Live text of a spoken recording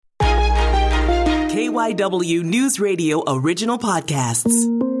KYW News Radio original podcasts.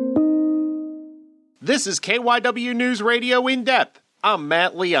 This is KYW News Radio In Depth. I'm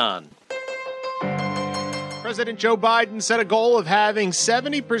Matt Leon. President Joe Biden set a goal of having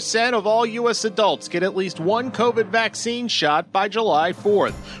 70% of all U.S. adults get at least one COVID vaccine shot by July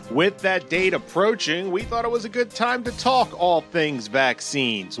 4th. With that date approaching, we thought it was a good time to talk all things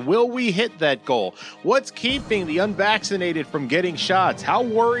vaccines. Will we hit that goal? What's keeping the unvaccinated from getting shots? How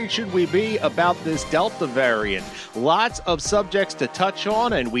worried should we be about this Delta variant? Lots of subjects to touch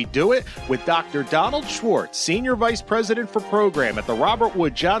on, and we do it with Dr. Donald Schwartz, Senior Vice President for Program at the Robert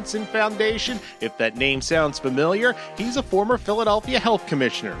Wood Johnson Foundation. If that name sounds familiar, he's a former Philadelphia Health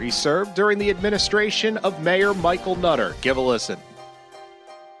Commissioner. He served during the administration of Mayor Michael Nutter. Give a listen.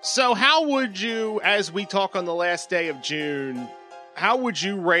 So how would you, as we talk on the last day of June, how would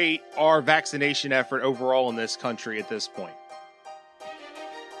you rate our vaccination effort overall in this country at this point?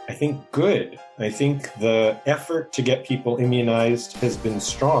 I think good. I think the effort to get people immunized has been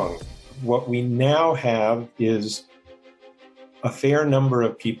strong. What we now have is a fair number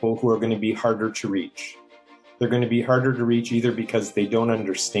of people who are going to be harder to reach. They're going to be harder to reach either because they don't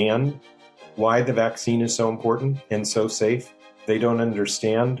understand why the vaccine is so important and so safe. They don't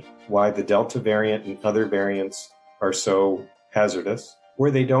understand why the Delta variant and other variants are so hazardous,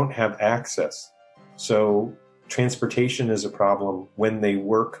 or they don't have access. So transportation is a problem. When they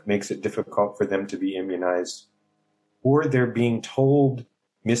work, makes it difficult for them to be immunized, or they're being told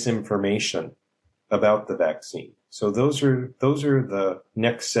misinformation about the vaccine. So those are the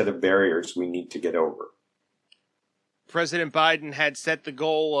next set of barriers we need to get over. President Biden had set the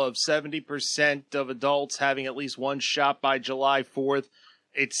goal of 70% of adults having at least one shot by July 4th.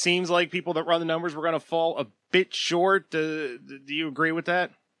 It seems like people that run the numbers were going to fall a bit short. Do you agree with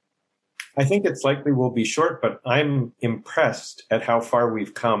that? I think it's likely we'll be short, but I'm impressed at how far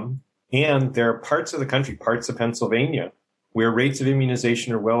we've come. And there are parts of the country, parts of Pennsylvania, where rates of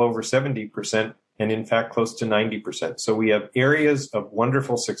immunization are well over 70% and in fact close to 90%. So we have areas of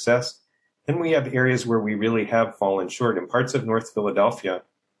wonderful success. Then we have areas where we really have fallen short. In parts of North Philadelphia,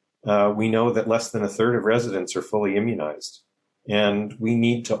 we know that less than a third of residents are fully immunized. And we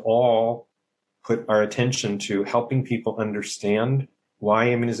need to all put our attention to helping people understand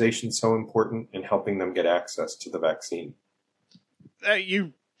why immunization is so important and helping them get access to the vaccine.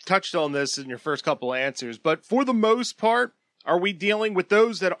 You touched on this in your first couple of answers, but for the most part, are we dealing with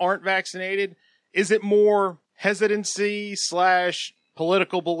those that aren't vaccinated? Is it more hesitancy /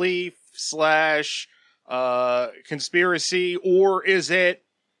 political belief / conspiracy, or is it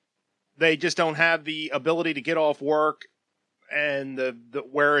they just don't have the ability to get off work and the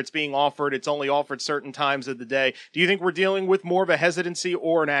where it's being offered, it's only offered certain times of the day? Do you think we're dealing with more of a hesitancy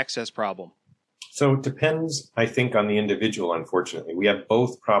or an access problem? So it depends, I think, on the individual, unfortunately. We have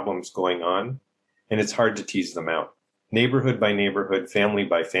both problems going on, and it's hard to tease them out. Neighborhood by neighborhood, family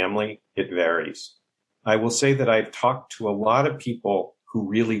by family, it varies. I will say that I've talked to a lot of people who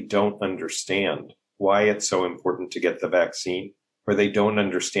really don't understand why it's so important to get the vaccine, or they don't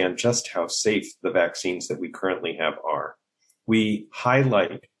understand just how safe the vaccines that we currently have are. We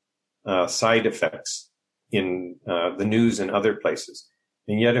highlight side effects in the news and other places.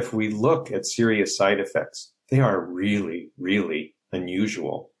 And yet if we look at serious side effects, they are really, really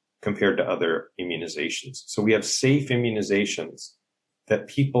unusual compared to other immunizations. So we have safe immunizations that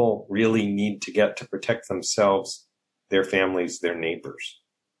people really need to get to protect themselves, their families, their neighbors.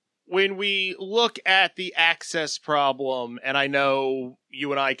 When we look at the access problem, and I know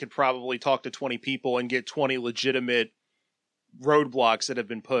you and I could probably talk to 20 people and get 20 legitimate roadblocks that have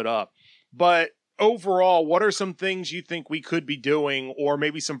been put up, but overall, what are some things you think we could be doing, or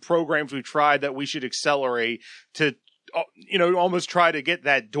maybe some programs we've tried that we should accelerate to, almost try to get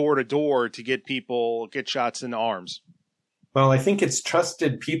that door to door to get people, get shots in the arms? Well, I think it's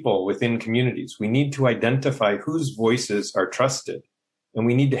trusted people within communities. We need to identify whose voices are trusted, and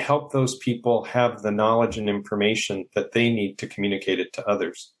we need to help those people have the knowledge and information that they need to communicate it to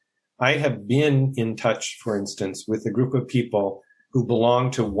others. I have been in touch, for instance, with a group of people who belong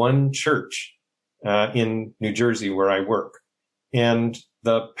to one church in New Jersey where I work. And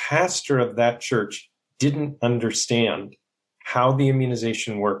the pastor of that church didn't understand how the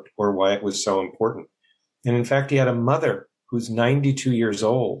immunization worked or why it was so important. And in fact, he had a mother who's 92 years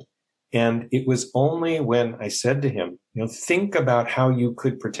old. And it was only when I said to him, think about how you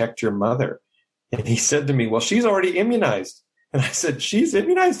could protect your mother. And he said to me, well, she's already immunized. And I said, she's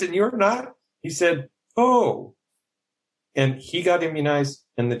immunized and you're not? He said, oh. And he got immunized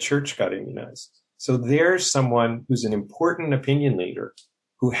and the church got immunized. So there's someone who's an important opinion leader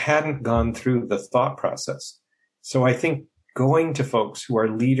who hadn't gone through the thought process. So I think going to folks who are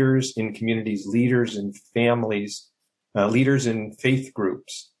leaders in communities, leaders in families, leaders in faith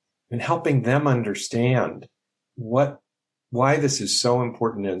groups, and helping them understand why this is so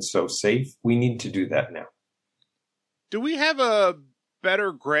important and so safe. We need to do that now. Do we have a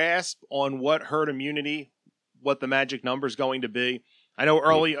better grasp on what herd immunity, what the magic number is going to be? I know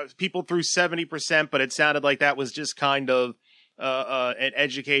early people threw 70%, but it sounded like that was just kind of an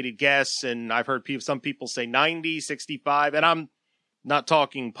educated guess. And I've heard some people say 90, 65, and I'm not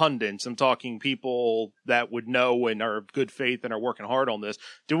talking pundits. I'm talking people that would know and are of good faith and are working hard on this.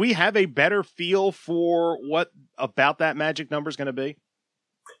 Do we have a better feel for what about that magic number is going to be?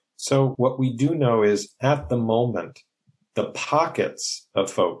 So what we do know is at the moment, the pockets of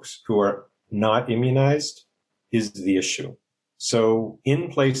folks who are not immunized is the issue. So in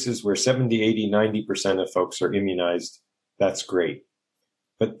places where 70, 80, 90% of folks are immunized, that's great.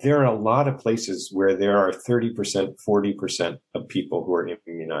 But there are a lot of places where there are 30%, 40% of people who are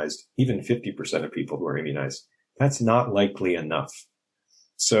immunized, even 50% of people who are immunized. That's not likely enough.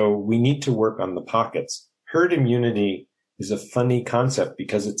 So we need to work on the pockets. Herd immunity is a funny concept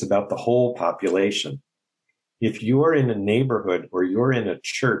because it's about the whole population. If you're in a neighborhood or you're in a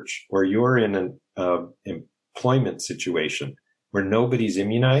church or you're in an employment situation where nobody's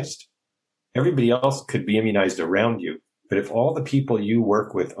immunized, everybody else could be immunized around you. But if all the people you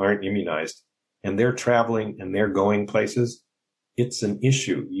work with aren't immunized and they're traveling and they're going places, it's an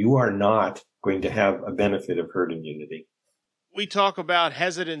issue. You are not going to have a benefit of herd immunity. We talk about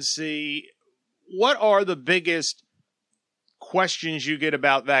hesitancy. What are the biggest questions you get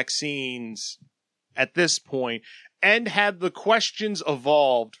about vaccines at this point? And have the questions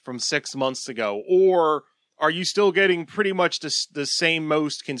evolved from 6 months ago? Or are you still getting pretty much the same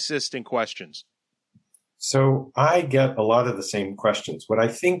most consistent questions? So I get a lot of the same questions. What I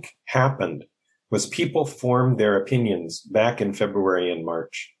think happened was people formed their opinions back in February and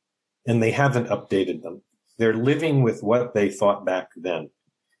March, and they haven't updated them. They're living with what they thought back then.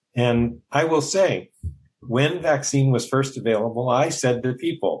 And I will say, when vaccine was first available, I said to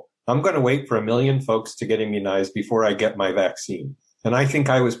people, I'm going to wait for 1 million folks to get immunized before I get my vaccine. And I think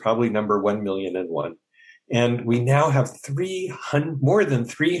I was probably number 1,000,001. And we now have more than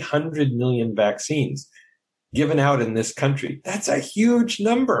 300 million vaccines given out in this country. That's a huge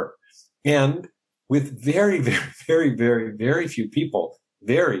number. And with very, very, very, very, very few people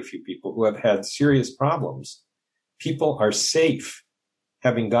who have had serious problems, people are safe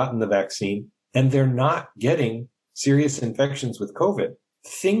having gotten the vaccine, and they're not getting serious infections with COVID.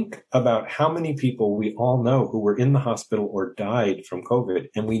 Think about how many people we all know who were in the hospital or died from COVID,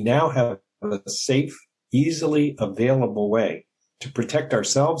 and we now have a safe, easily available way to protect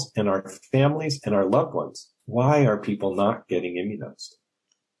ourselves and our families and our loved ones. Why are people not getting immunized?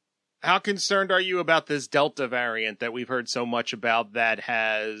 How concerned are you about this Delta variant that we've heard so much about that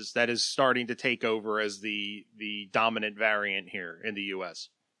is starting to take over as the dominant variant here in the U.S.?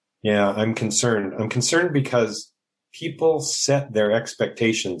 Yeah, I'm concerned. I'm concerned because people set their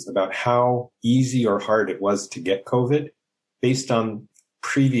expectations about how easy or hard it was to get COVID based on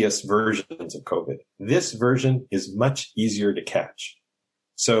previous versions of COVID. This version is much easier to catch.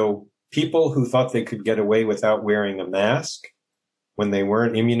 So people who thought they could get away without wearing a mask when they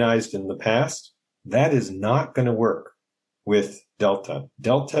weren't immunized in the past, that is not going to work with Delta.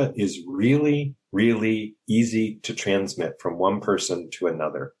 Delta is really, really easy to transmit from one person to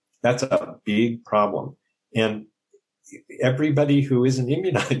another. That's a big problem. And everybody who isn't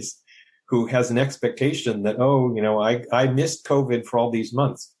immunized, who has an expectation that, I missed COVID for all these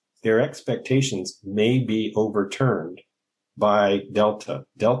months, their expectations may be overturned by Delta.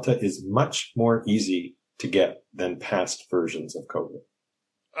 Delta is much more easy to get than past versions of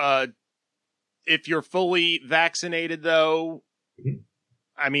COVID. If you're fully vaccinated, though, Mm-hmm.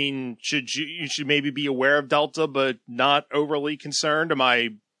 I mean, you should maybe be aware of Delta, but not overly concerned? Am I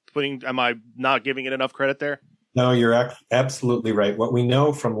not giving it enough credit there? No, you're absolutely right. What we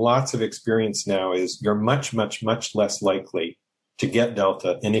know from lots of experience now is you're much, much, much less likely to get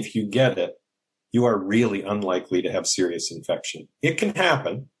Delta. And if you get it, you are really unlikely to have serious infection. It can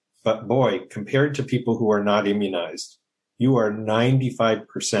happen, but boy, compared to people who are not immunized, you are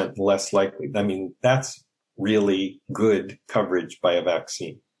 95% less likely. I mean, that's really good coverage by a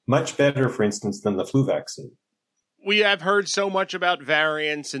vaccine. Much better, for instance, than the flu vaccine. We have heard so much about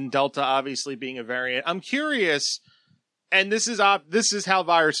variants and Delta obviously being a variant. I'm curious, and this is how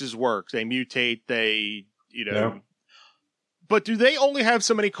viruses work. They mutate, Yeah. But do they only have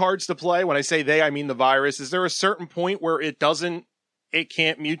so many cards to play? When I say they, I mean the virus. Is there a certain point where it can't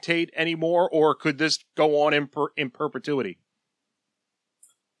mutate anymore, or could this go on in perpetuity?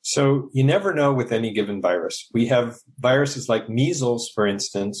 So you never know with any given virus. We have viruses like measles, for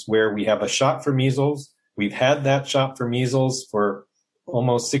instance, where we have a shot for measles. We've had that shot for measles for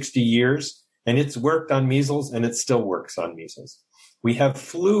almost 60 years, and it's worked on measles, and it still works on measles. We have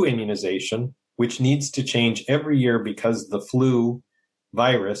flu immunization, which needs to change every year because the flu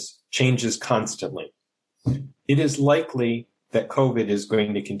virus changes constantly. It is likely that COVID is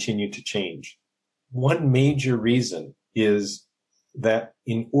going to continue to change. One major reason is that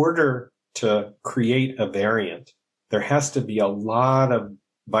in order to create a variant, there has to be a lot of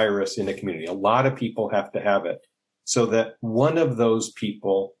virus in a community. A lot of people have to have it so that one of those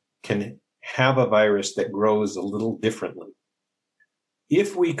people can have a virus that grows a little differently.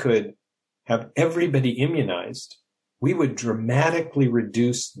 If we could have everybody immunized, we would dramatically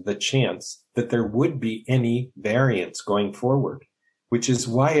reduce the chance that there would be any variants going forward, which is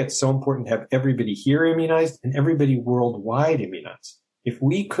why it's so important to have everybody here immunized and everybody worldwide immunized. If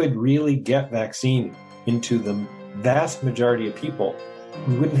we could really get vaccine into the vast majority of people,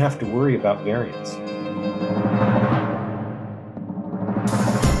 we wouldn't have to worry about variants.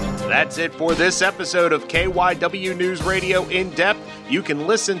 That's it for this episode of KYW News Radio In Depth. You can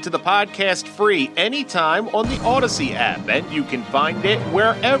listen to the podcast free anytime on the Odyssey app, and you can find it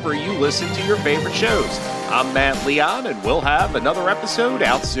wherever you listen to your favorite shows. I'm Matt Leon, and we'll have another episode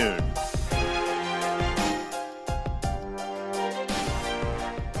out soon.